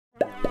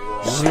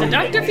the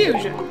Dr.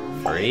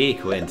 Fusion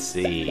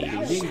frequency.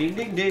 Ding, ding,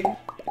 ding, ding.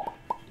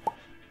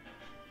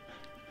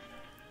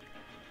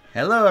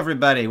 Hello,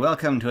 everybody.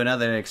 Welcome to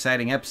another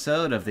exciting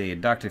episode of the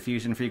Dr.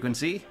 Fusion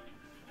frequency.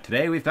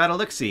 Today we've got a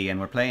look-see, and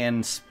we're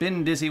playing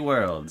Spindizzy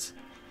Worlds.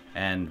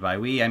 And by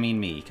we, I mean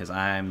me, because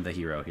I'm the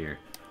hero here.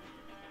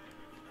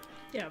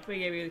 Yeah, we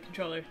gave you the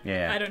controller.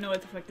 Yeah. I don't know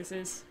what the fuck this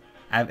is.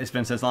 It's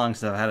been so long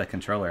since I've had a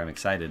controller. I'm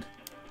excited.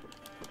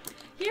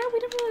 Yeah, we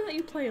don't really let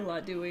you play a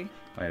lot, do we?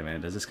 Wait a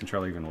minute. Does this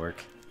controller even work?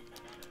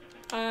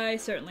 I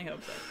certainly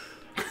hope so.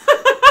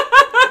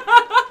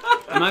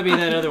 It might be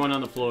that other one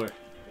on the floor.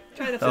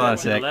 Try the Hold on a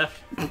first To the sec.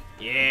 left?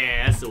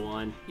 Yeah, that's the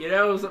one. You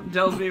know, something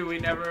tells me we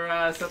never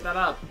set that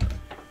up.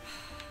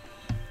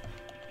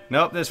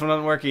 Nope, this one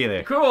doesn't work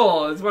either.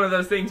 Cool! It's one of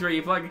those things where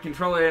you plug a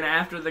controller in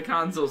after the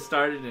console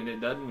started and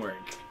it doesn't work.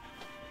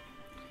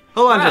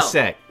 Hold on Well. just a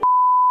sec.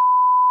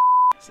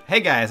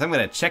 Hey guys, I'm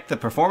gonna check the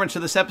performance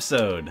of this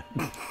episode.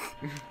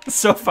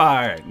 So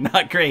far,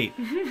 not great.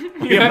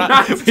 We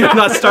have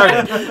not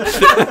started.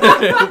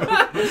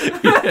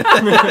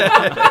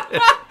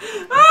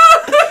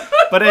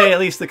 But hey, at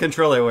least the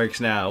controller works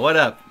now. What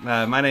up?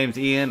 My name's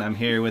Ian. I'm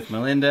here with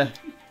Melinda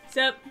What's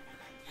up?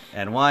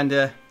 and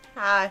Wanda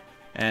Hi.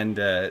 and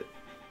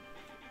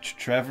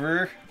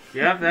Trevor,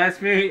 Yep,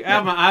 that's me.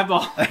 Out my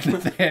eyeball.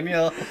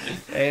 Nathanael,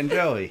 and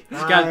Joey.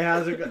 Hi,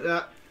 how's it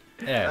going?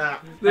 Yeah.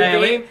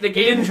 He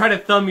didn't try to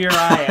thumb your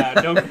eye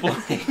out. Don't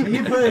complain.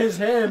 He put his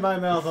hand in my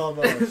mouth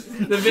almost.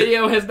 The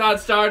video has not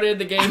started,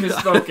 the game has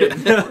spoken.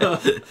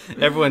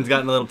 Everyone's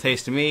gotten a little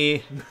taste of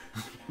me.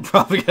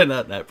 Probably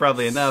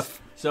enough.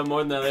 Some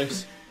more than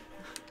others.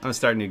 I'm gonna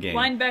start a new game.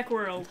 Lineback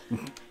World.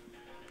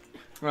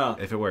 Well,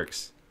 If it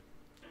works.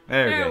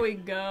 There There we we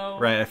go.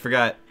 Right, I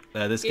forgot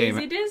this game.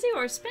 Easy Dizzy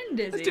or Spin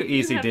Dizzy? Let's do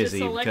Easy you have Dizzy,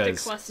 to select because-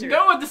 a cluster.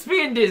 Go with the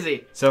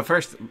Spindizzy! So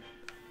first,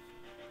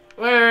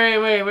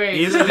 Wait.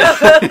 Easy,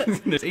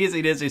 there's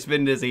Easy Dizzy,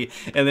 Spin Dizzy,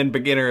 and then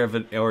beginner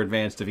or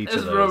advanced of each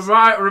This of those.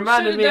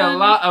 reminded me a Should've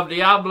lot of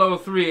Diablo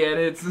 3 and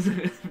its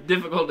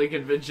difficulty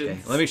conventions.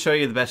 Okay, let me show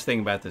you the best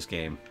thing about this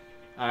game.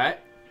 alright.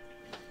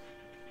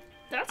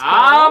 That's cool.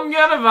 I'm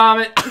gonna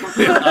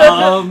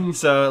vomit.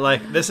 So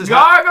like this is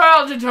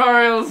Gargoyle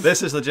tutorials!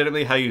 this is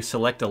legitimately how you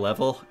select a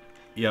level.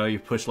 You know, you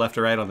push left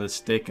or right on the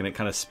stick, and it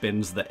kind of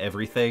spins the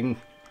everything.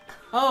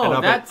 Oh,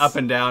 And that's... up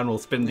and down will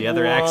spin the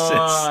other axis.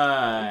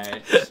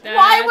 What?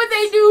 Why would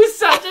they do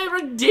such a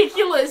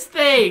ridiculous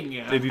thing?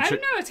 Did you I tr-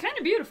 don't know, it's kind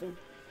of beautiful.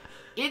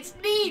 It's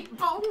neat,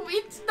 but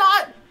it's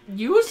not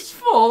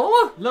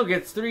useful. Look,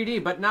 it's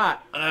 3D, but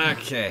not.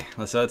 Okay,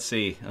 let's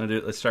see.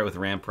 Let's start with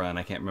Ramp Run.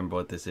 I can't remember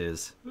what this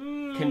is.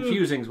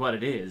 Confusing's what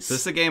it is.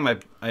 This is a game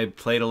I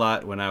played a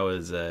lot when I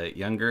was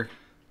younger.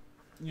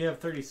 You have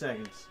 30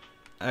 seconds.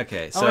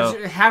 Okay, Oh, so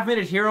it's a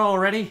half-minute hero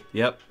already?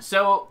 yep.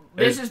 So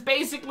this is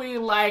basically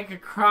like a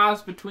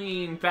cross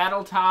between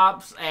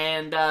Battletops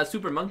and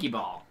Super Monkey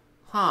Ball.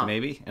 Huh.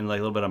 Maybe, and like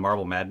a little bit of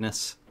Marble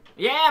Madness.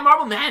 Yeah,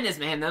 Marble Madness,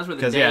 man. Those were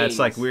the days. Because yeah, it's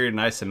like weird and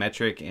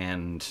isometric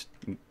and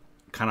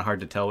kind of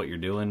hard to tell what you're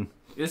doing.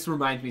 This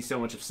reminds me so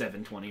much of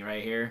 720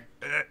 right here.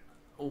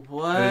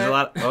 What? There's a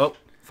lot. Oh,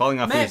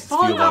 falling off. Man, loses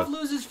falling fuel off though.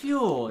 loses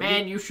fuel.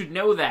 Man, you should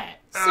know that.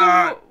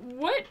 So,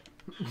 what?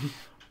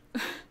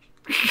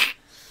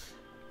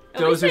 At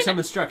Those least are they some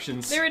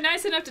instructions. They were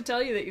nice enough to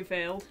tell you that you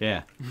failed.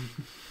 Yeah,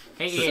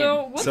 Hey, Ian.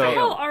 So, what So- the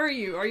hell are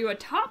you? Are you a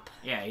top?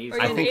 Yeah, he's Are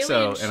you I an think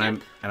so,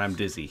 alien and I'm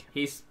dizzy.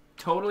 he's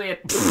totally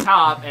at the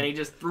top, and he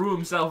just threw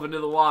himself into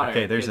the water.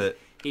 Okay, there's a.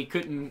 He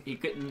couldn't.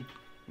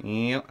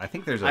 Yeah, I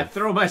think there's a. I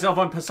throw myself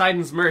on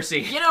Poseidon's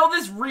mercy. You know,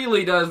 this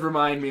really does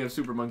remind me of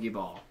Super Monkey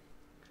Ball.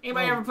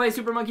 Anybody ever play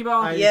Super Monkey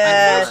Ball?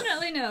 Yes.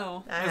 Unfortunately,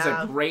 no. I It's a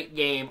have. great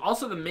game.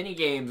 Also, the mini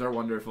games are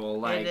wonderful.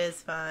 Like, It is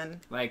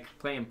fun. like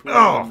playing pool Oh.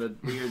 on the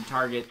weird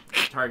target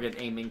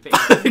aiming thing.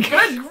 Good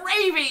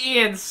gravy,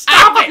 Ian!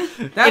 Stop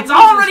it! That It's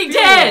already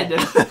loses dead.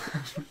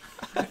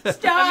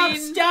 Stop!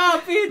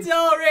 Stop! It's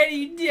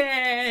already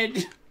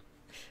dead.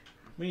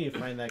 We need to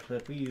find that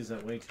clip. We use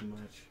that way too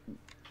much.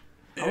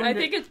 I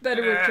think it's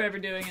better with Trevor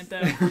doing it,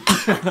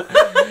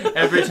 though.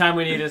 Every time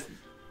we need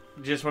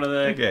just one of the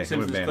Okay, I'm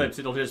Simpsons abandoned. clips,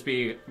 it'll just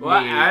be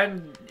What? me.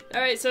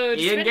 Alright, so Ian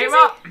Spin gave Dizzy?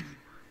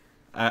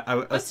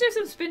 up. Let's do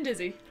some Spin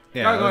Dizzy.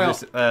 yeah,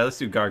 Gargoyle. let's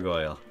do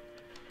Gargoyle.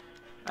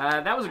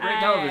 That was a great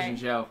Aye. television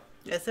show.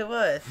 Yes, it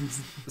was.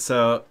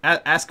 So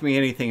ask me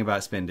anything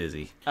about Spin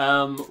Dizzy.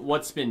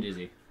 What's Spin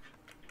Dizzy?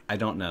 I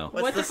don't know.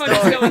 What's What the the fuck is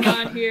story? going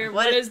on here?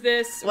 What- What is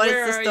this? what is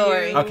Where the are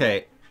story? you?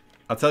 Okay,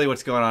 I'll tell you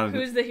what's going on.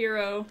 Who's the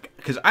hero?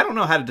 Because I don't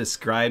know how to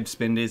describe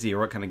Spin Dizzy or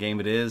what kind of game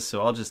it is,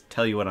 so I'll just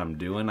tell you what I'm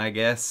doing, I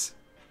guess.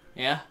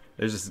 Yeah.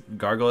 There's this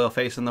gargoyle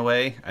face in the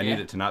way. I Yeah.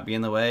 need it to not be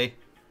in the way.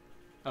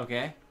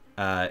 Okay.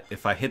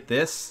 If I hit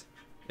this,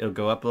 it'll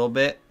go up a little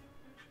bit.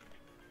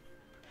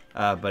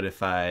 But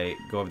if I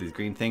go over these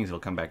green things, it'll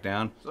come back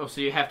down.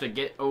 So you have to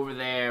get over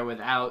there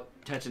without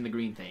touching the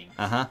green thing.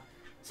 Uh-huh.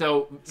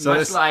 So So much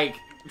this- like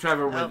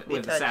Trevor Oh, with we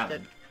the touched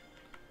salad.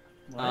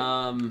 it.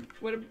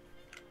 What?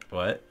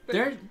 What?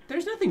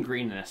 There's nothing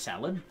green in a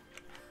salad.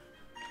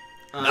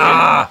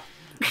 Ah!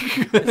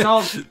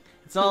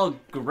 It's It's all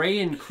gray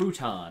and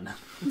crouton.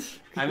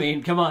 I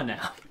mean, come on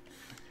now.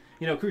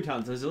 You know,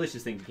 croutons, those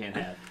delicious things you can't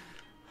have.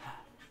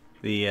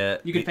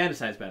 You can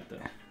fantasize about it, though.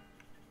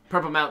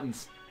 Purple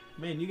mountains.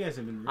 Man, you guys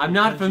have been. Really I'm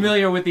not punchy.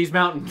 familiar with these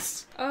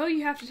mountains. Oh,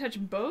 you have to touch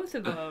both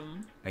of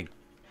them. Yeah,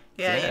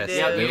 Yes. you do.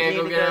 Yeah, You need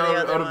go to get go to the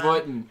out other a one.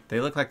 button. They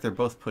look like they're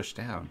both pushed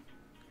down.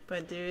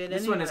 But do it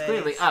This one is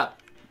anyways. clearly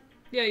up.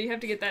 Yeah, you have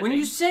to get that When thing.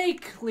 you say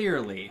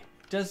clearly,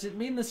 does it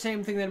mean the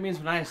same thing that it means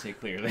when I say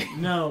clearly?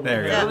 No.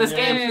 There you Yeah. So this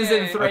game is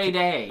in Yeah.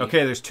 3D.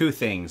 Okay, there's two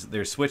things.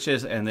 There's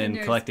switches and then And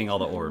there's collecting all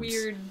the orbs.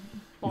 Weird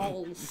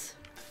balls.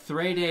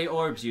 3-day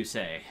orbs, you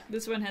say?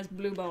 This one has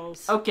blue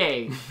balls.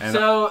 Okay, And-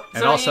 so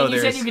and also Ian, you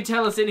said there's- you could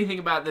tell us anything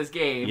about this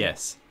game.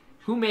 Yes.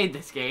 Who made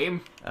this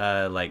game?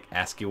 Like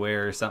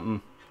ASCII-ware or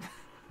something.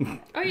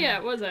 Oh yeah,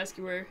 it was Ask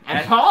You Where.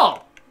 And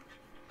Paul.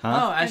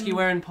 Huh? Oh, ask you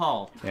where and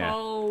Paul. Yeah.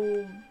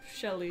 Paul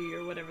Shelley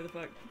or whatever the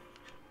fuck.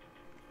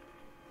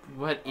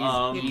 What is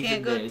You even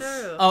can't go this?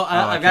 through. Oh,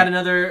 I I got can't-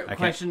 another can't.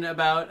 question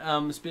about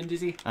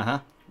Spindizzy. Uh-huh.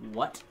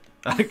 What?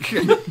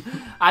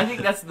 I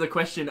think that's the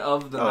question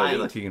of the Oh, night.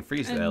 look, you can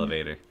freeze the And-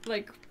 elevator.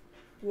 Like,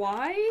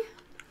 why?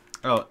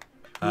 Oh,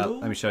 Who?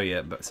 let me show you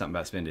something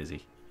about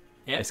Spindizzy.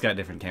 Yeah. It's got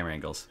different camera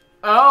angles.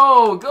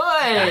 Oh,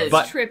 good.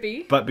 But-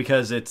 Trippy. But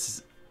because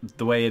it's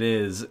the way it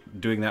is,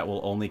 doing that will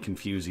only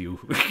confuse you.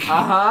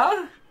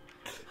 Uh-huh.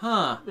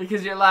 Huh.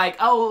 Because you're like,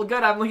 oh,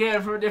 good, I'm looking at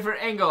it from a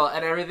different angle,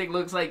 and everything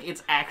looks like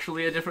it's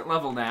actually a different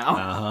level now.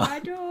 Uh-huh. I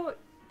don't.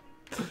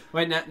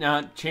 Wait,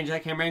 now change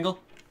that camera angle.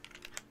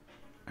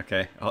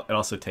 Okay. It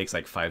also takes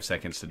like 5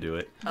 seconds to do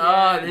it.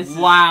 Oh, this is...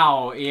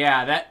 Wow.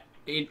 Yeah,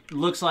 it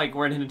looks like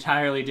we're in an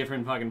entirely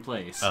different fucking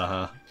place.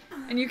 Uh-huh.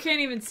 And you can't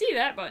even see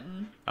that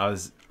button. I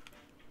was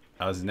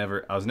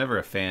never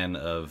a fan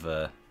of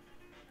okay,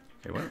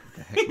 what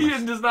the heck am I-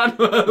 Ian does not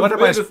know how to What am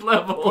play I this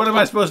level. What am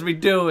I supposed to be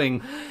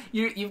doing?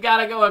 You've got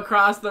to go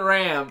across the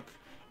ramp,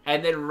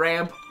 and then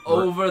ramp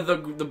over the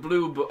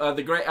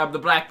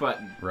black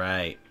button.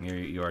 Right.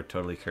 You are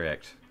totally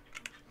correct.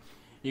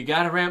 You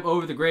gotta ramp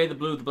over the gray, the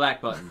blue, the black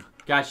button.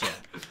 Gotcha.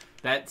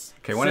 That's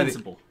Okay, one of the-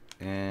 sensible.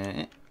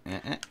 There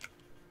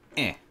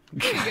you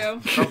go.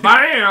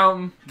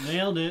 Bam!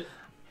 Nailed it.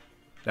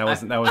 That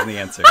wasn't the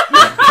answer.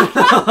 What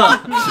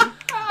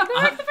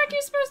the fuck are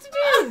you supposed to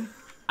do?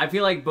 I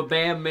feel like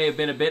Babam may have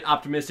been a bit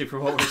optimistic for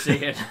what we're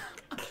seeing.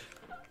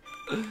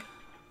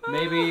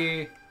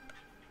 Maybe...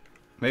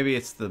 Maybe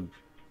it's the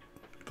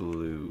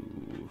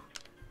blue.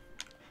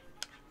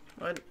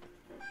 What?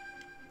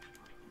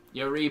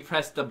 You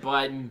repress the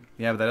button.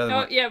 Yeah, but that other Oh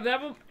one. yeah,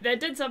 that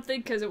did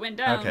something because it went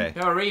down. Okay.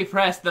 You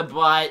repress the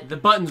button. The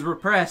button's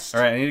repressed.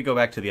 All right, I need to go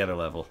back to the other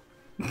level.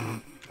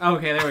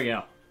 Okay, there we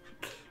go.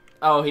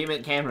 Oh, he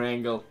meant camera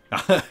angle.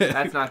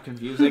 That's not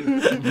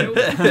confusing.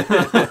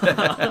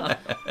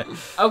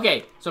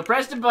 Okay, so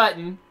press the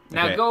button.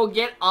 Now Okay. go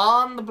get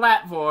on the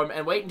platform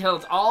and wait until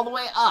it's all the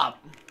way up.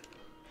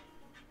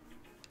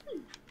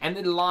 And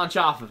then launch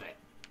off of it.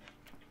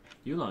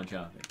 You launch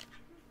off it.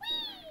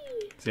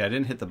 See, I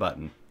didn't hit the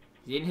button.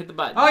 You didn't hit the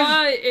button.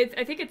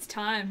 I think it's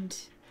timed.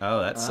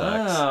 Oh, that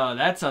sucks. Oh,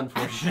 that's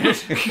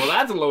unfortunate. Well,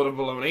 that's a load of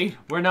baloney.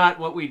 We're not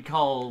what we'd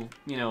call,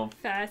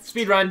 Fast.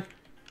 Speed run.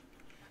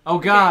 Oh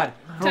God!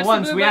 For Touch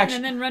once, the blue we button actually.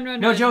 and then run.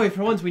 No, run. Joey.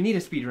 For once, we need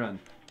a speed run.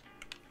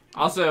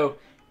 Also,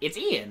 it's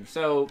Ian,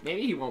 so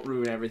maybe he won't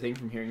ruin everything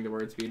from hearing the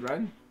word speed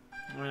run.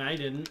 Well, I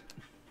didn't.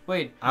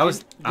 Wait, I was-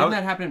 Didn't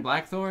that happen in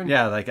Blackthorn?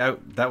 Yeah, like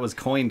that was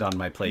coined on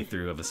my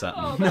playthrough of a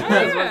something. Oh,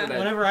 That's yeah. what it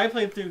Whenever I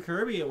played through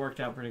Kirby, it worked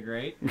out pretty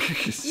great.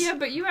 Yeah,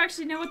 but you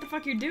actually know what the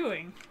fuck you're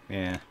doing.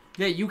 Yeah.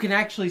 Yeah, you can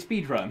actually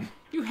speed run.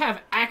 You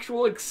have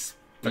actual experience.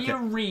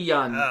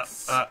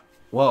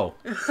 Whoa.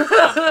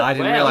 I didn't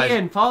Well, realize.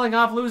 Ian, falling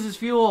off loses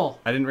fuel.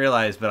 I didn't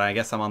realize, but I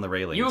guess I'm on the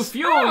railings. You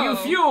fuel, you Oh.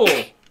 fuel.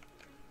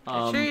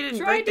 Sure you didn't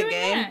Try break the doing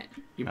game? that.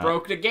 You Oh.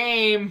 broke the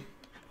game.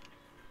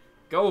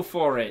 Go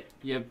for it.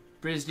 You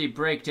Brisdy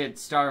braked it,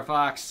 Star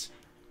Fox.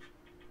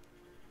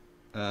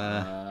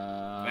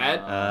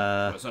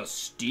 That was a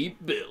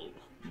steep build.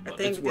 I but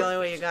think it's the worth only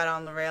way it. you got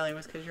on the railing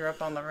was because you're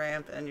up on the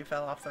ramp and you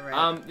fell off the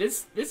ramp.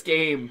 This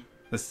game.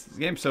 This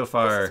game so This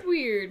far is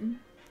weird.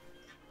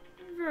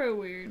 Very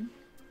weird.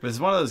 was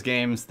one of those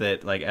games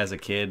that, like, as a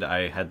kid,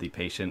 I had the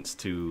patience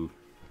to.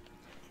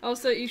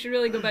 Also, you should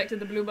really go back to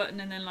the blue button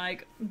and then,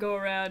 like, go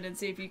around and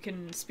see if you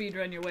can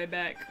speedrun your way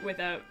back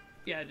without,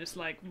 just,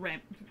 like,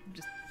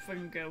 just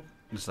fucking go.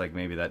 Just like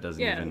maybe that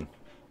doesn't Yeah. even.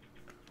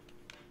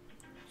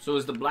 So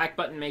does the black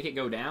button make it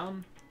go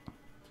down?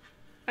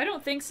 I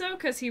don't think so,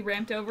 because he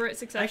ramped over it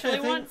successfully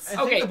Actually, I once.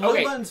 think Okay, the blue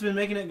okay. button's been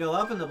making it go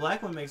up, and the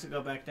black one makes it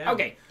go back down.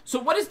 Okay, so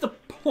what is the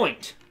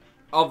point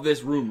of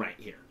this room right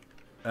here?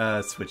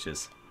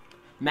 Switches.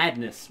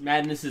 Madness.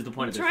 Madness is the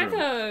point of this Try room.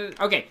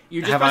 the... Okay,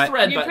 you just Have press I- the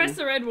red You button. press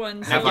the red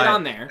ones. Now get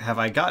on there. Have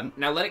I gotten?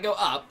 Now let it go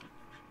up.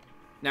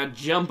 Now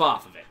jump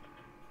off of it.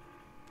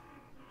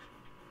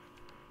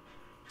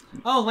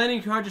 Oh,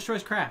 landing too hard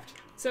destroys craft.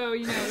 So,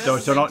 that's So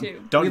the thing, don't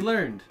too. don't We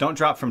learned. don't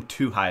drop from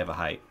too high of a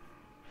height.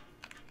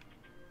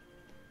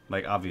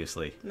 Like,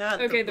 obviously.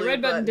 Not Okay, the blue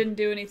red button didn't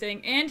do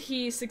anything, and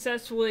he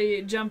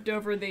successfully jumped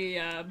over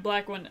the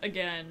black one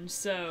again,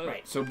 so...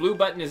 Right, so blue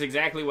button is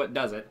exactly what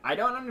does it. I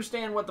don't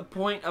understand what the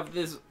point of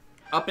this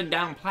up and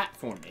down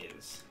platform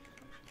is.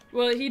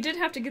 Well, he did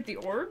have to get the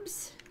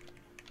orbs.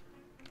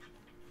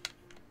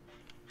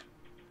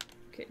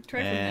 Okay,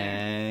 try from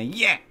there.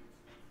 Yeah!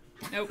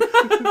 Nope.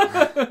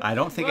 I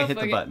don't think I Well, hit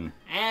the fuck it. button.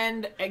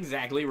 And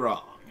exactly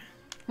wrong.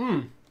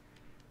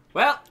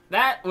 Well,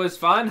 that was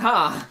fun,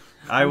 huh?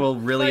 I will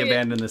really Fuck it.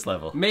 abandon this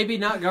level. Maybe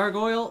not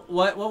gargoyle.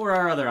 What were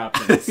our other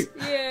options?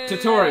 Yeah.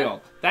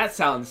 Tutorial. That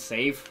sounds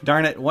safe.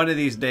 Darn it, one of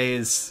these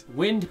days...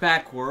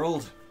 Windback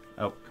world.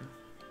 Oh,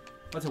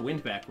 What's a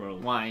windback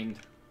world? Wind.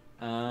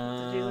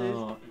 Did you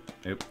lose?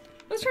 oop.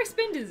 Let's try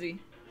Spindizzy.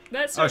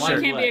 That Oh, certainly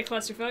sure. can't be a What?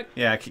 clusterfuck.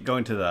 Yeah, keep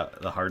going to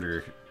the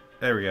harder...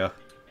 There we go.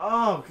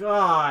 Oh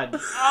God.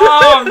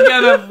 Oh, I'm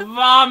gonna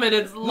vomit.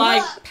 It's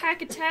like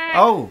Pack attack.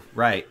 Oh,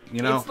 right.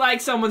 You know, it's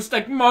like someone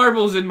stuck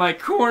marbles in my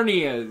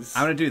corneas.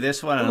 I'm going to do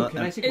this one. Ooh, and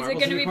can I see Is it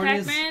marbles going to in be your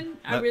corneas? Pac-Man?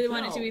 I No. really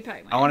want it to be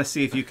Pac-Man. I want to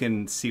see if you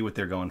can see what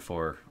they're going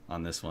for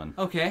on this one.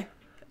 Okay.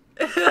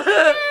 Yay!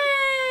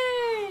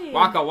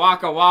 Waka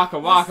waka waka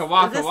waka Is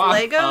waka this waka.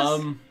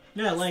 Legos?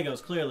 Yeah,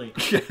 Legos, clearly.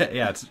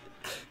 Yeah, it's...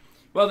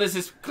 Well, this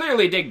is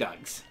clearly Dig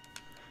Dug's.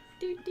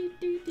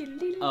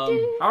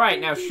 All right,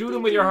 now shoot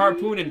him with your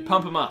harpoon and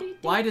pump him up.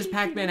 Why does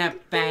Pac-Man have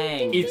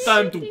fangs? It's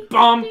time to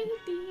pump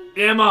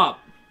him up.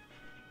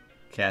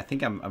 Okay, I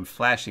think I'm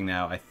flashing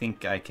now. I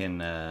think I can...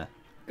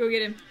 Go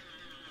get him.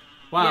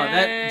 Wow,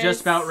 that Yes.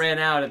 just about ran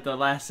out at the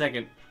last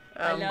second.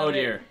 I love Oh it.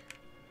 dear.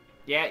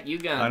 Yeah, you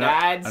gonna Oh no,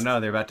 die. oh no,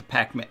 they're about to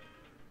Pac-Man.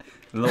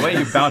 The way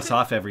you bounce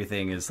off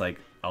everything is, like,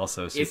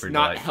 also super It's not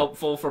delightful.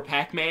 helpful for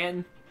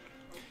Pac-Man.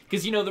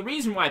 Because, you know, the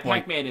reason why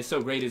Pac-Man is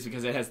so great is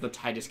because it has the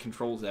tightest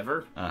controls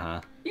ever. Uh-huh.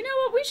 You know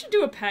what? We should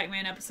do a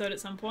Pac-Man episode at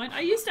some point.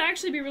 I used to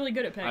actually be really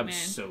good at I'm Pac-Man.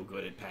 so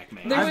good at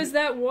Pac-Man. There I've- was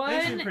that actually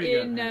one pretty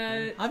good in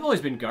at I've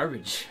always been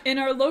garbage. in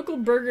our local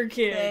Burger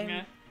King.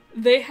 Same.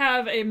 They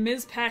have a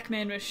Ms.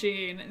 Pac-Man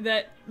machine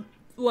that,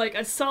 like,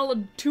 a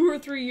solid 2 or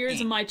 3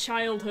 years of my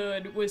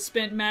childhood was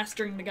spent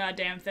mastering the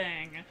goddamn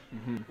thing.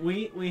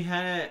 We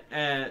had it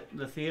at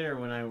the theater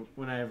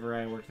whenever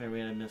I worked there.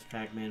 We had a Miss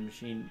Pac-Man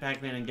machine,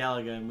 Pac-Man and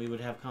Galaga, and we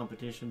would have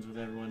competitions with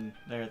everyone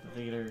there at the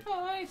theater.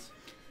 Oh, nice.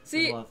 It was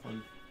See, a lot of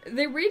fun.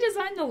 they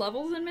redesigned the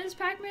levels in Ms.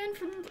 Pac-Man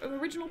from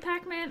original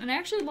Pac-Man, and I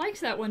actually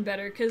liked that one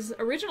better, because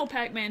original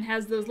Pac-Man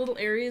has those little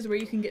areas where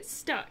you can get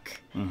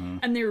stuck.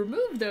 And they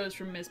removed those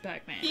from Ms.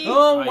 Pac-Man.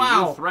 Oh You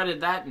wow.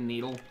 threaded that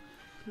needle.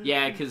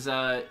 Yeah, because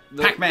the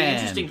Pac-Man.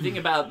 interesting thing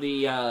about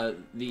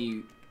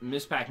the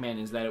Miss Pac-Man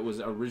is that it was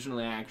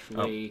originally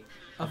actually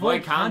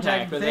Avoid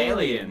contact with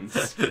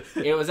aliens.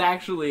 It was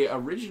actually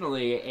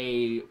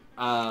originally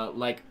a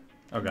like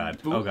Oh god.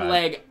 Oh god.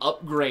 bootleg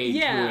upgrade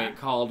Yeah. to it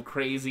called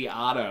Crazy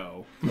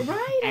Auto. Right,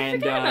 I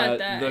And forgot about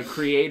that. the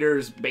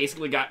creators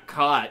basically got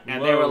caught,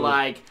 and they were Whoa.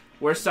 like,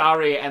 "We're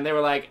sorry," and they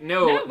were like,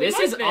 "No, No, we this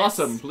like is this.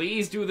 awesome.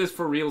 Please do this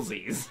for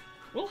realsies."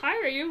 We'll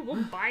hire you.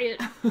 We'll buy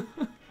it.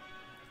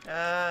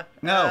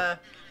 No.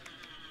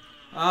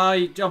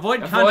 You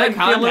avoid Avoid contact with the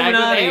contact with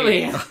Illuminati.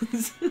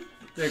 aliens.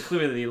 They're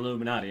clearly the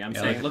Illuminati. I'm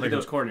Yeah, saying, look look at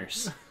those at-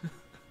 corners.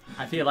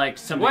 I feel like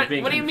something's What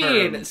being do you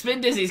confirmed. mean?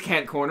 Spin Dizzies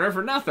can't corner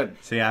for nothing.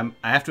 See, I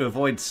have to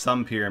avoid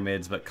some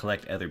pyramids, but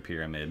collect other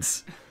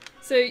pyramids.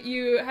 So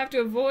you have to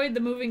avoid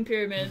the moving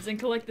pyramids and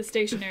collect the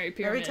stationary Every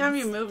pyramids. time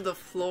you move the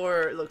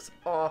floor, it looks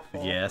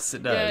awful. Yes,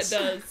 it Yeah, does. it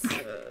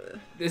does.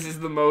 This is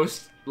the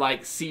most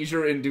like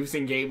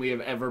seizure-inducing game we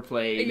have ever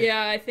played.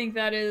 Yeah, I think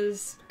that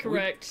is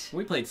correct.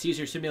 We played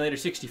Caesar Simulator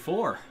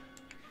 64.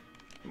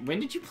 When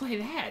did you play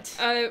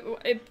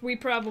that? We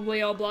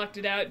probably all blocked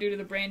it out due to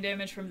the brain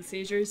damage from the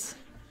seizures.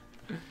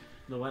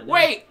 The what now?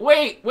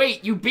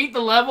 Wait! You beat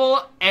the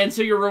level, and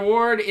so your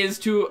reward is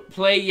to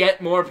play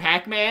yet more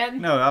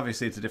Pac-Man? No,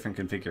 obviously it's a different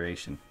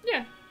configuration.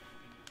 Yeah.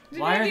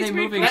 Why are they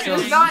moving That so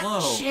does not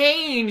slow?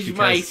 change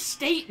my Because-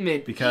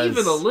 statement because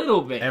even a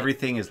little bit.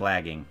 Everything is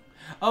lagging.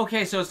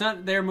 Okay, so it's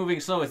not they're moving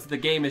slow, it's the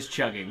game is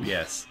chugging.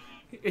 Yes.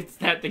 It's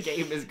that the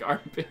game is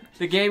garbage.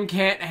 The game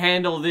can't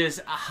handle this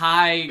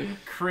high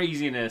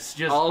craziness.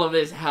 Just All of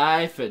this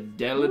high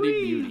fidelity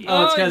beauty.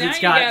 Oh, it's 'cause now it's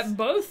you got-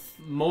 both.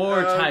 more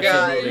Oh, types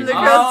God, of moving. look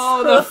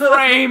Oh, the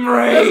frame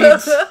rate!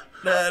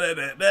 Nah,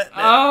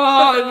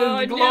 Oh,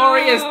 the Oh,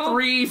 glorious no.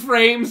 3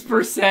 frames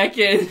per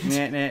second.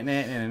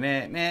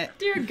 nah.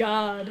 Dear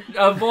God.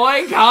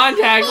 Avoid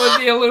contact with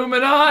the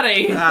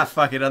Illuminati. Ah,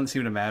 fuck, it doesn't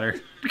seem to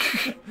matter.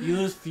 You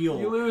lose fuel.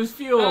 You lose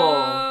fuel.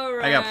 All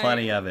right. I got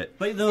plenty of it.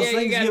 But those Yeah, you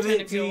things got a give ton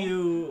it of to fuel.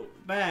 you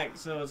back,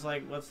 so it's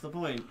like, what's the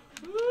point?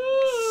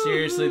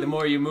 Seriously, the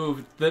more you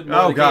move, the more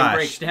Oh, the gosh. game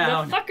breaks The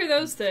down. fuck are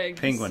those things?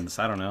 Penguins,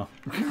 I don't know.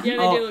 Yeah,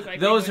 they do look like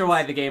those penguins. are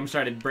why the game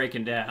started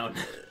breaking down.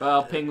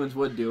 Well, penguins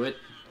would do it.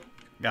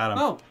 Got him.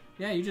 Oh,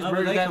 yeah, you just Oh, but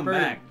murdered they that come bird.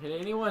 back. Did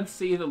anyone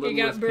see the got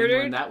littlest murdered?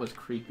 penguin? That was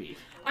creepy.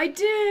 I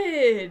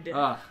did.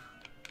 Ugh.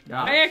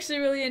 I actually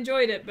really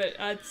enjoyed it, but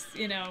it's,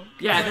 you know...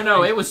 Yeah,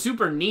 no, it was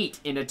super neat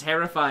in a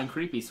terrifying,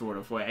 creepy sort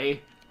of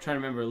way. I'm trying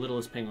to remember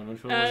Littlest Penguin.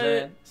 Which one was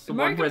that? The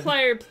one with-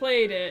 Markiplier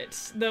played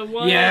it. The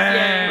one...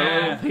 The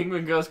little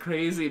penguin goes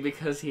crazy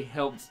because he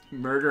helps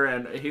murder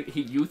and he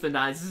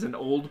euthanizes an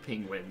old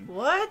penguin.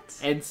 What?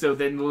 And so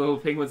then the little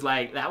penguin's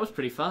like, that was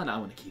pretty fun. I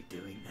want to keep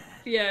doing that.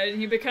 Yeah, and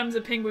he becomes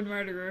a penguin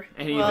murderer.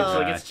 And he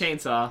eventually gets a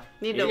chainsaw.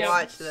 Need to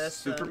watch this.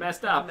 Super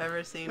messed up. I've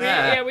never seen it.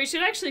 Yeah, we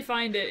should actually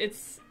find it.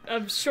 It's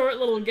a short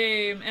little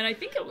game, and I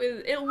think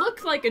it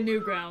looked like a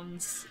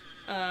Newgrounds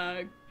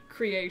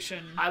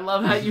creation. I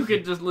love how you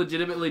could just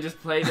legitimately just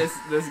play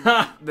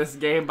this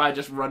game by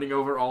just running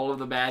over all of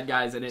the bad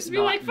guys and it's Just be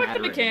not like, fuck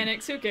mattering. the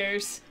mechanics, who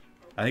cares?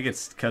 I think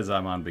it's because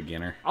I'm on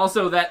beginner.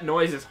 Also, that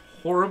noise is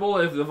horrible.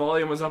 If the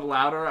volume was up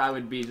louder, I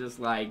would be just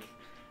like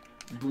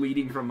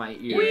bleeding from my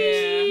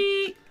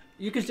ears. Yeah.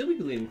 You can still be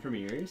bleeding from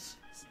your ears.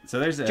 So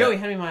there's a... Joey,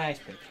 hand me my ice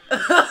pick.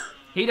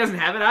 He doesn't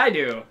have it, I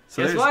do.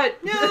 So Guess there's-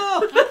 what? No!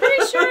 I'm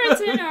pretty sure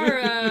it's in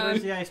our...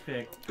 Where's the ice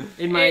pick?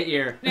 In my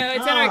ear. No,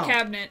 it's in our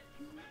cabinet.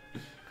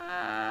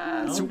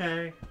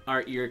 Okay.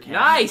 Our ear cabinet.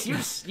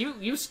 Nice!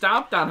 You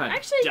stomped on a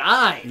Actually-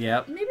 dime.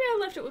 Yep. Maybe I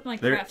left it with my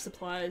There- craft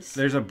supplies.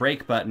 There's a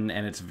break button,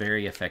 and it's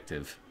very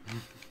effective.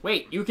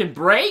 Wait, you can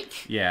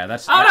break? Yeah,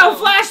 that's... Oh no,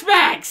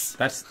 flashbacks!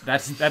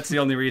 That's the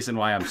only reason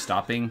why I'm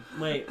stopping.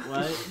 Wait,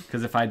 what?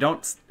 Because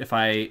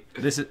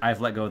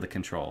I've let go of the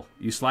control.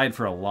 You slide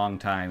for a long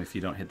time if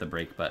you don't hit the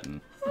break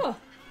button. Oh,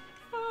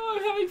 Oh,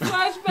 I'm having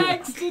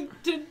flashbacks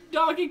to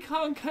Donkey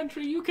Kong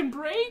Country. You can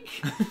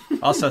break?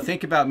 Also,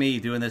 think about me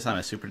doing this on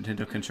a Super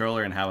Nintendo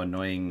controller and how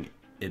annoying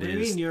it What do you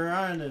is. mean you're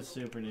on a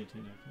Super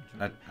Nintendo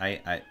controller?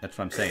 That's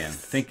what I'm saying.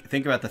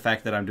 Think about the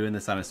fact that I'm doing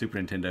this on a Super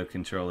Nintendo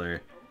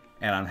controller,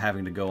 and I'm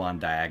having to go on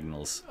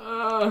diagonals.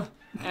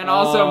 And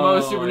also,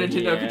 most Super Oh,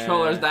 Nintendo yeah.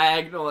 controllers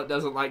diagonal it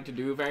doesn't like to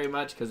do very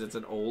much because it's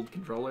an old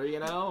controller, you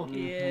know?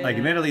 yeah. Like,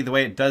 admittedly, the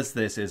way it does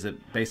this is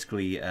it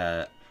basically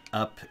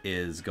up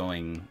is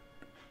going...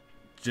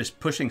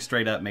 Just pushing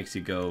straight up makes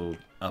you go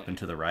up and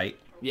to the right.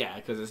 Yeah,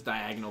 because it's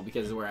diagonal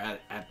because we're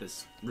at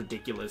this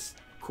ridiculous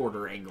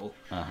quarter angle.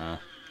 Uh-huh.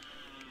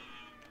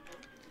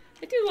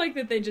 I do like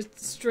that they just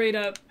straight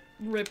up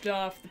ripped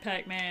off the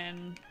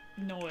Pac-Man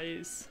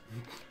noise.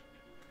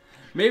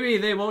 Maybe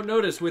they won't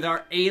notice with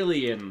our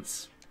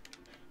aliens.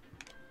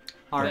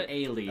 Our But-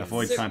 aliens.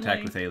 Avoid Certainly.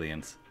 contact with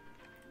aliens.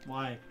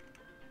 Why?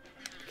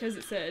 Because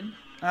it said.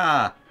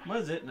 Ah! What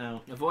is it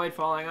now? Avoid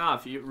falling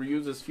off. You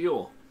reuse as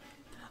fuel.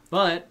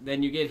 But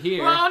then you get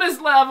here,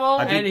 Bonus level!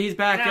 I beat- and he's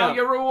back now up.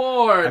 your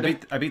reward!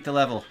 I beat the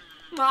level.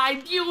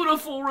 My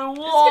beautiful reward!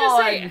 I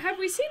was gonna say, have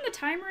we seen the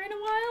timer in a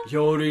while?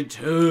 Your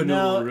eternal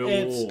No,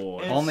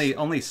 reward.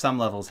 Only some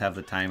levels have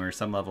the timer.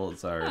 Some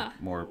levels are Huh. Oh,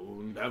 more...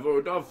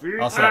 Never defeat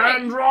Also-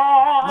 Android!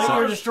 Wait, So-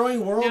 you're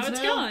destroying worlds Now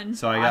it's gone.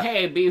 So I got...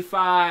 Hey,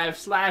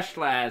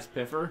 B5 /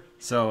 Piffer.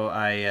 So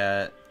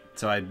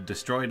I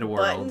destroyed a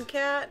world, Button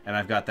cat? and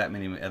I've got that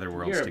many other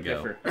worlds You're a to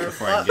go biffer.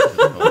 before I can get to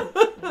the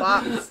goal.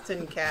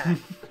 Boxton cat.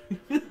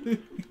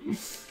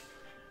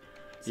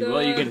 So,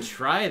 Well, you can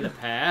try the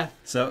path.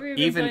 So we've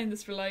been playing even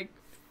this for like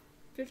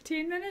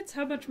 15 minutes.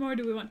 How much more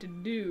do we want to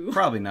do?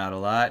 probably not a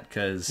lot,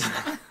 because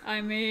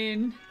I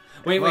mean,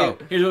 Wait, Whoa.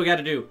 here's what we got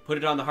to do. Put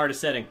it on the hardest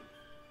setting.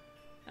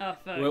 oh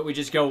fuck. We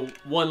just go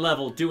one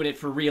level, doing it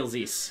for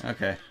realsies.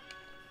 okay.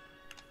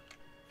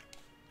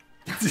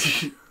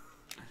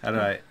 How do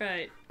I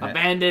Right.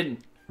 Abandoned.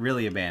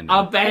 really abandon?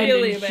 Abandoned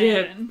Really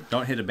ship. abandoned.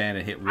 Don't hit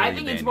abandon. Hit really. I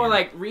think it's abandon. more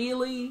like,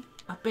 really?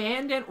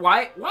 Abandoned?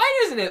 Why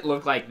doesn't it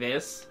look like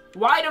this?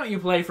 Why don't you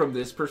play from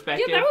this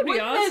perspective? Yeah, that would be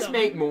Wouldn't this awesome.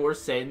 make more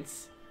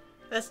sense?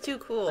 That's too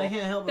cool. I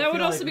can't help but That would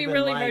feel also like be we've been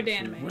really lied hard to to.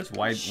 animate. What does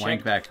wide Shit.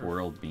 wankback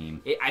world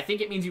mean? I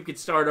think it means you could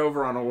start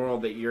over on a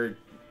world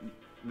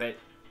that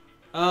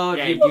Oh,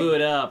 Yeah, you you- blew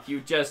it up. you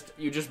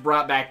just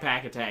brought back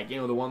Pack Attack. You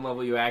know, the one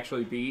level you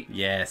actually beat.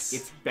 Yes.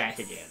 It's back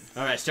again.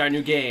 All right, start a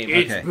new game.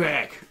 Okay.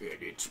 back and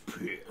it's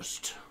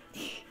pissed.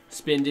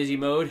 Spin dizzy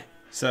mode.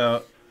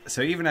 So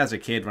even as a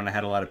kid, when I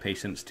had a lot of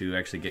patience to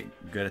actually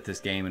get good at this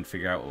game and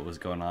figure out what was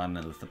going on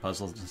with the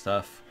puzzles and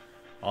stuff,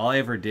 all I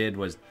ever did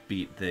was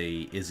beat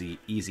the Izzy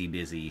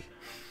Dizzy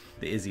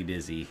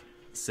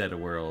set of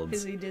worlds.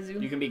 Izzy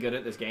Dizzoo. You can be good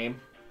at this game.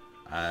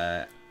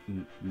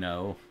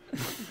 No.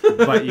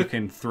 But you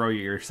can throw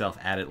yourself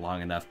at it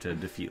long enough to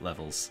defeat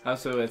levels. Oh,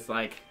 so it's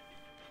like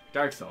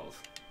Dark Souls.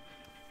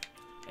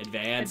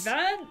 Advanced.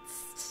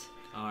 Advanced.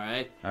 All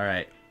right. All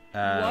right.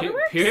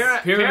 Waterworks?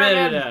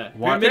 Pyramid.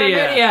 What-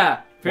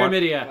 Pyramidia.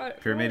 Pyramidia.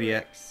 Pyramidia.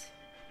 Pyramida.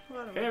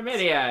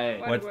 Pyramidia.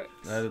 What?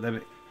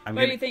 Waterworks. I'm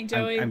What do you think,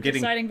 Joey? I'm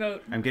getting. Deciding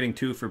vote. I'm getting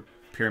 2 for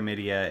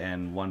Pyramidia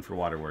and 1 for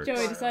Waterworks.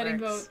 Joey, deciding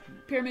Waterworks.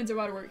 vote. Pyramids or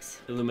waterworks?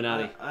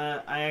 Illuminati.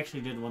 I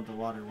actually did want the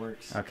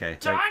waterworks. Okay.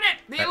 Darn it!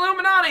 The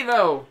Illuminati,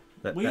 though!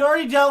 We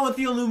already dealt with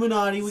the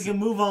Illuminati. We can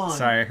move on.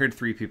 Sorry, I heard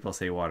 3 people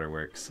say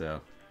Waterworks. So.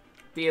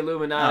 The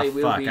Illuminati Oh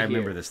will fuck! be I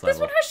remember here. this This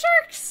level. one has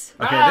sharks!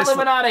 Okay, Ah, this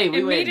Illuminati,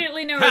 we win.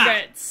 Immediately no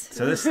regrets.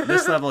 So this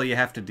level you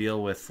have to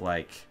deal with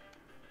like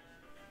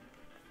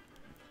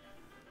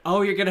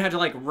Oh, you're gonna have to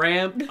like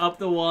ramp up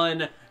the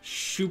one,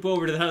 shoot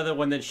over to the other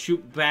one, then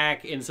shoot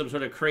back in some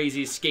sort of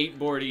crazy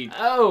skateboardy.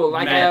 Oh,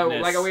 like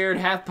madness. a weird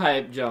half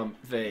pipe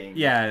jump thing.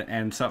 Yeah,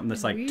 and something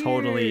that's like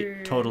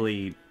Weird.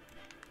 totally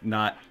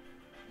not.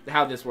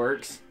 How this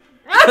works.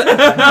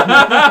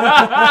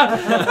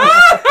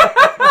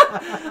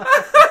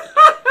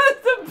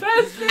 That's the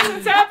best thing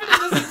that's happened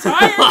in this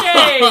entire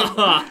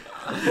game.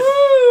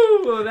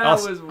 Woo! That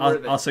was worth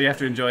it. Also, you have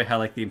to enjoy how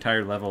like the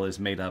entire level is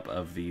made up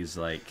of these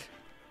like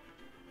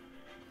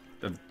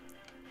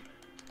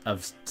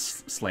of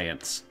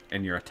slants,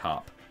 and you're a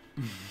top.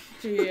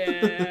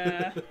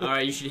 Yeah. All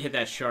right, you should hit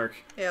that shark.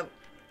 Yep.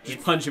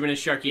 Just punch him in his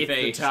sharky It's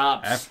face. the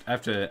tops. I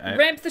have to.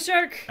 Ramp the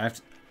shark. I have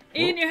to.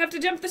 Ian, you have to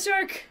jump the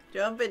shark.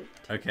 Jump it.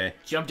 Okay.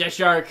 Jump that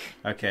shark.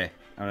 Okay.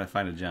 I'm gonna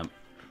find a jump.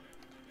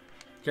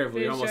 Careful,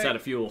 you're Dude, almost shark. out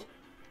of fuel.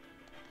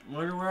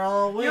 Wonder where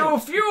all went. You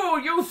fuel!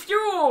 You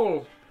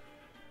fuel!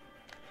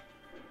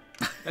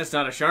 That's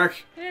not a shark.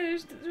 Hey,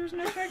 there's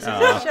no sharks.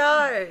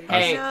 Shark.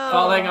 Hey, No.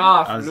 falling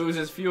off I was-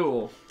 loses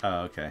fuel.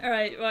 Oh, okay. All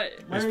right, what?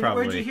 There's Where'd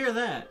probably. you hear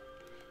that?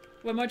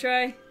 One more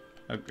try.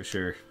 Okay,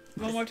 sure.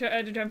 One more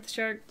try to jump the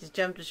shark. Just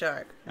jump the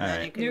shark. And then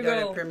Alright. you can New go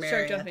goal, to Premier.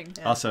 shark jumping.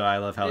 Yeah. Also, I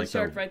love how There's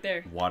like shark right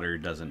there. water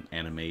doesn't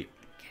animate.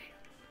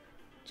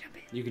 Jump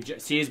it. You can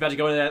see he's about to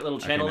go into that little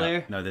channel okay, no,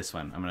 there. No, this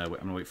one. I'm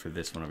gonna wait for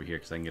this one over here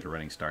because I can get a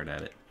running start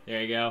at it.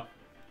 There you go.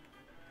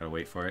 Gotta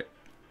wait for it.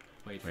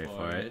 Wait Wait for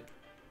for it.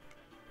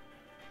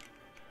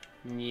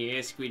 Yeah,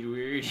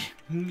 Squidward.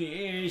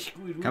 Yeah,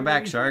 Squidward. Come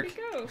back, Where'd shark. it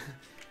go?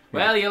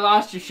 Well, you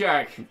lost your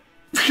shark.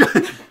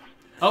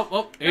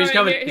 Oh, here he's Alright,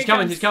 coming. here He's he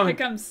coming. comes. He's coming.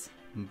 Here comes.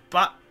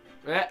 Ba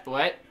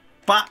What?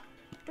 ba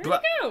Where'd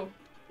he go?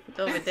 It's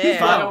over there.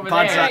 ba over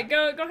banzai. there.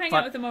 Alright, go hang Fun-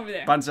 out with him over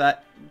there. banzai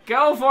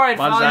Go for it,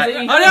 Banzai.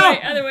 Fonzie. Oh,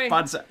 no! Other way.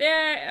 banzai.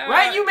 Yeah.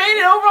 Right, you made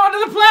it over onto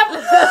the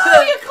platform.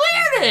 Oh, you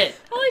cleared it.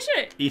 Holy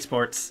shit.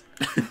 Esports.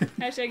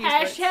 Hashtag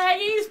esports. Hashtag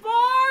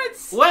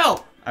esports.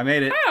 Well, I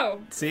made it. Oh.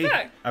 See,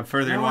 Fuck. I'm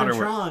further in Now I'm waterworks.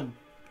 Tron.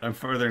 I'm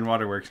further in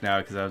waterworks now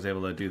because I was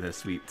able to do the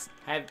sweets.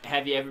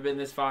 Have you ever been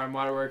this far in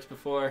Waterworks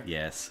before?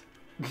 Yes,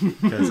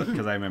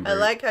 because I remember. I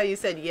like how you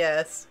said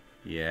yes.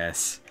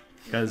 Yes,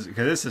 because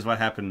this is what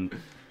happened.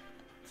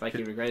 It's like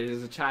you regretted it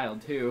as a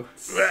child too.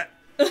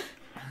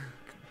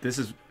 This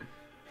is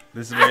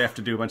where you have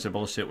to do a bunch of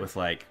bullshit with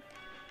like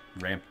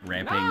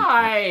ramping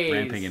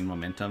Nice. and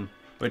momentum,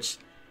 which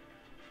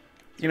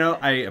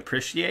I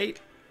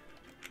appreciate,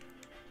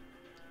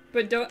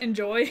 But don't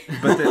enjoy.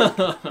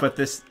 but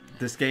this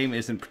game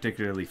isn't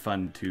particularly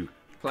fun to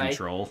Play.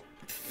 control.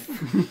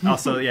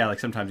 Also, yeah, like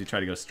sometimes you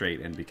try to go straight,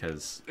 and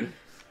because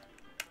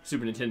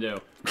Super Nintendo.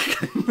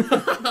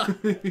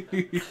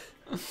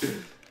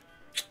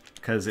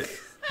 it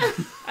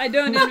I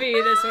don't envy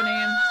you this one,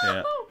 Ian.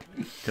 yeah,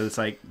 because it's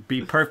like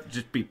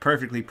just be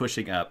perfectly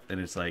pushing up, and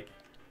it's like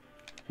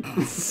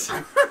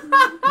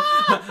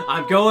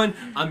I'm going.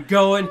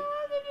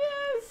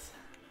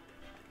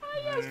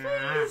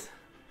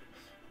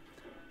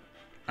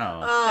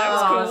 oh. That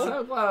was Oh, cool.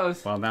 so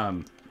close. Well, now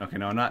I'm okay.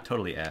 No, I'm not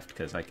totally effed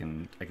because I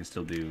can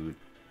still do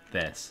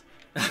this.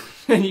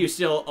 And you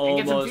still And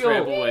get some almost fuel.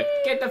 ramp away.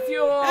 Get the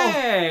fuel.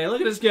 Hey,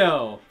 look at us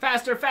go.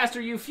 Faster, faster,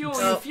 you fuel,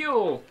 you Oh.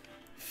 fuel.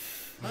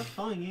 Stop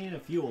calling it a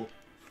fuel.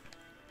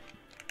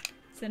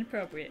 It's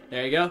inappropriate.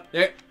 There you go.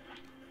 There.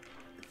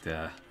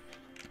 Duh.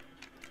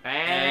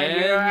 And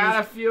you're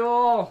out of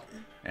fuel.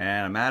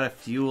 And I'm out of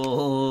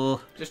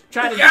fuel. Just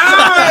try to.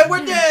 Alright,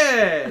 we're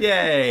dead.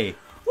 Yay!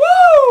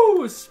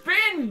 Woo!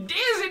 Spin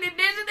dizzy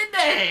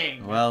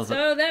dang. Well,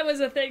 So that was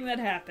a thing that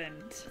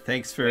happened.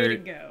 thanks Way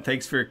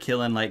to for go.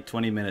 killing like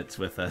 20 minutes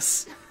with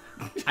us.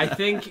 I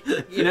think,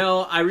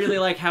 I really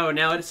like how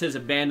now it says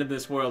abandon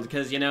this world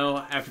because,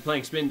 after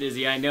playing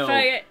Spindizzy, I know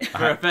Fuck it.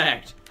 for a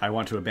fact. I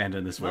want to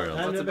abandon this world.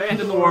 Let's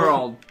abandon the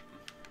world.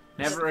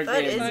 Never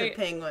That is again. a Wait,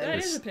 penguin. That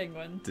is a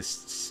penguin. This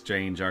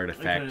strange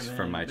artifact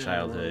from my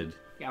childhood.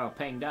 Got all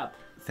panged up.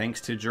 Thanks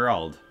to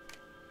Gerald.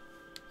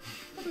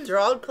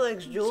 Gerald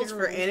collects jewels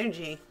for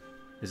energy.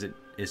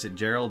 Is it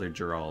Gerald or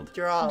Gerald?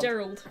 Gerald.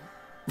 Gerald.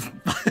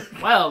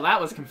 Well, that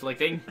was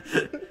conflicting.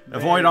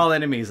 Avoid all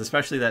enemies,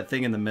 especially that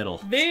thing in the middle.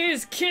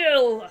 These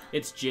kill.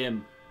 It's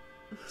Jim.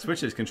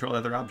 Switches control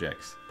other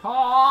objects.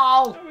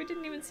 Paul. Oh, we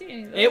didn't even see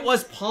any of those. It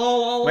was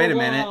Paul all Wait a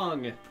minute.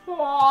 along.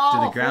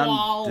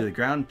 Paul. Do the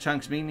ground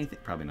chunks mean anything?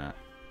 Probably not.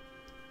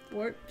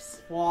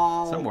 Warps.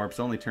 Paul. Some warps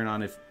only turn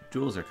on if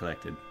jewels are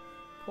collected.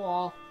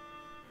 Paul.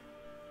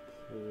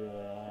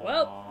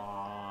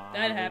 Well,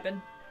 that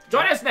happened.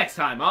 Join us next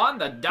time on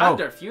the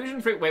Dr. Fusion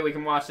Freak. Wait, we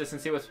can watch this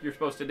and see what you're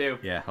supposed to do.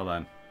 Yeah, hold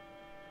on.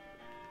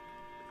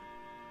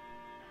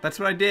 That's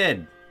what I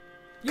did.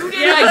 You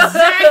did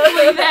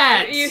exactly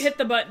that. You hit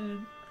the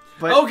button.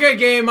 But, Okay,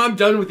 game, I'm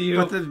done with you.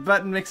 but the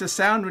button makes a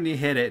sound when you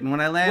hit it, and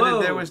when I landed,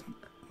 Whoa. there was.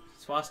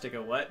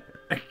 Swastika, what?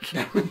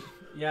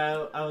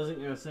 Yeah, I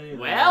wasn't gonna say that.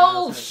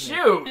 Well, That's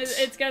shoot.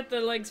 It's got the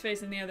legs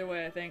facing the other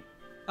way, I think.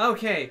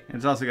 Okay.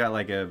 It's also got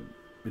like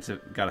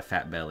got a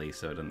fat belly,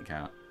 so it doesn't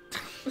count.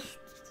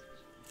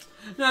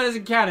 No, it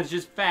doesn't count. It's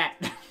just fat.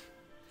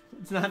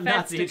 It's not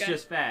Nazi. It's sticker.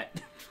 just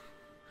fat.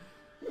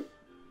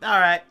 All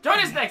right. Join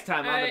us next time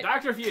on the Alright.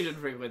 Dr. Fusion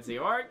frequency,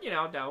 or,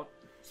 don't.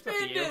 It's up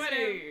to you.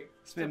 Spindizzy!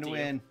 Spin to to you.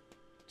 win.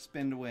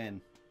 Spin to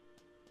win.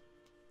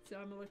 So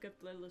I'm gonna look up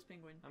the littlest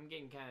penguin. I'm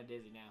getting kind of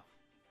dizzy now.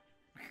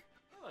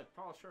 Oh, look,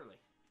 Paul Shirley.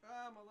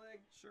 Ah, my leg.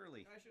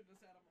 Surely. I should have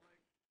sat on my